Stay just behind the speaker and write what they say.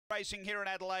racing here in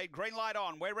Adelaide. Green light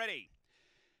on. We're ready.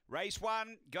 Race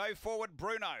 1, Go Forward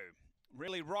Bruno.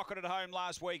 Really rocketed home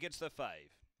last week. It's the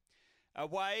fave.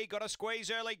 Away, got a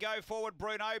squeeze early, Go Forward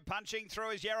Bruno, punching through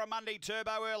his Yarramundi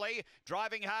Turbo early,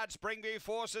 driving hard, Springview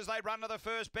Force as they run to the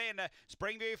first bend.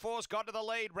 Springview Force got to the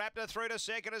lead, Raptor through to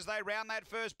second as they round that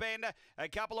first bend. A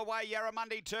couple away,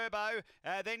 Yarramundi Turbo,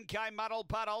 then came Muddle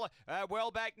Puddle, well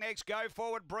back next, Go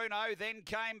Forward Bruno, then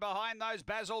came behind those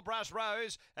Basil Brush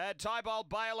Rose, Tybalt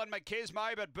Bale and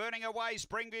Machismo, but burning away,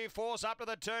 Springview Force up to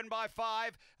the turn by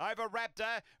 5, over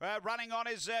Raptor, running on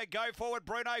is Go Forward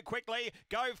Bruno quickly,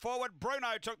 Go Forward Bruno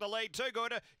took the lead, too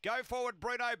good. Go Forward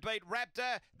Bruno beat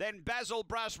Raptor, then Basil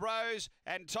Brush Rose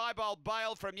and Tybalt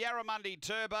Bale from Yarramundi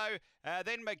Turbo,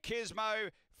 then Machismo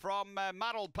from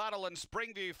Muddle Puddle, and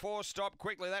Springview Force stopped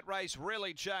quickly. That race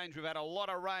really changed. We've had a lot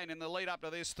of rain in the lead up to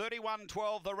this.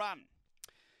 31-12 the run.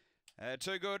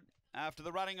 Too good after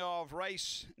the running of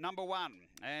race number 1.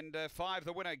 And 5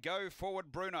 the winner, Go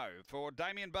Forward Bruno. For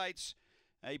Damien Bates,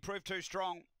 he proved too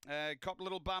strong. Copped a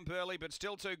little bump early, but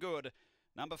still too good.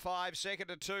 Number 5, second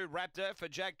to 2, Raptor for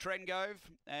Jack Trengove.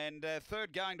 And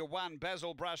third going to 1,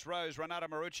 Basil Brush Rose, Renata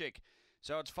Maruchik.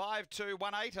 So it's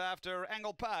 5-2-1-8 after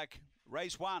Angle Park,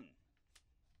 race 1.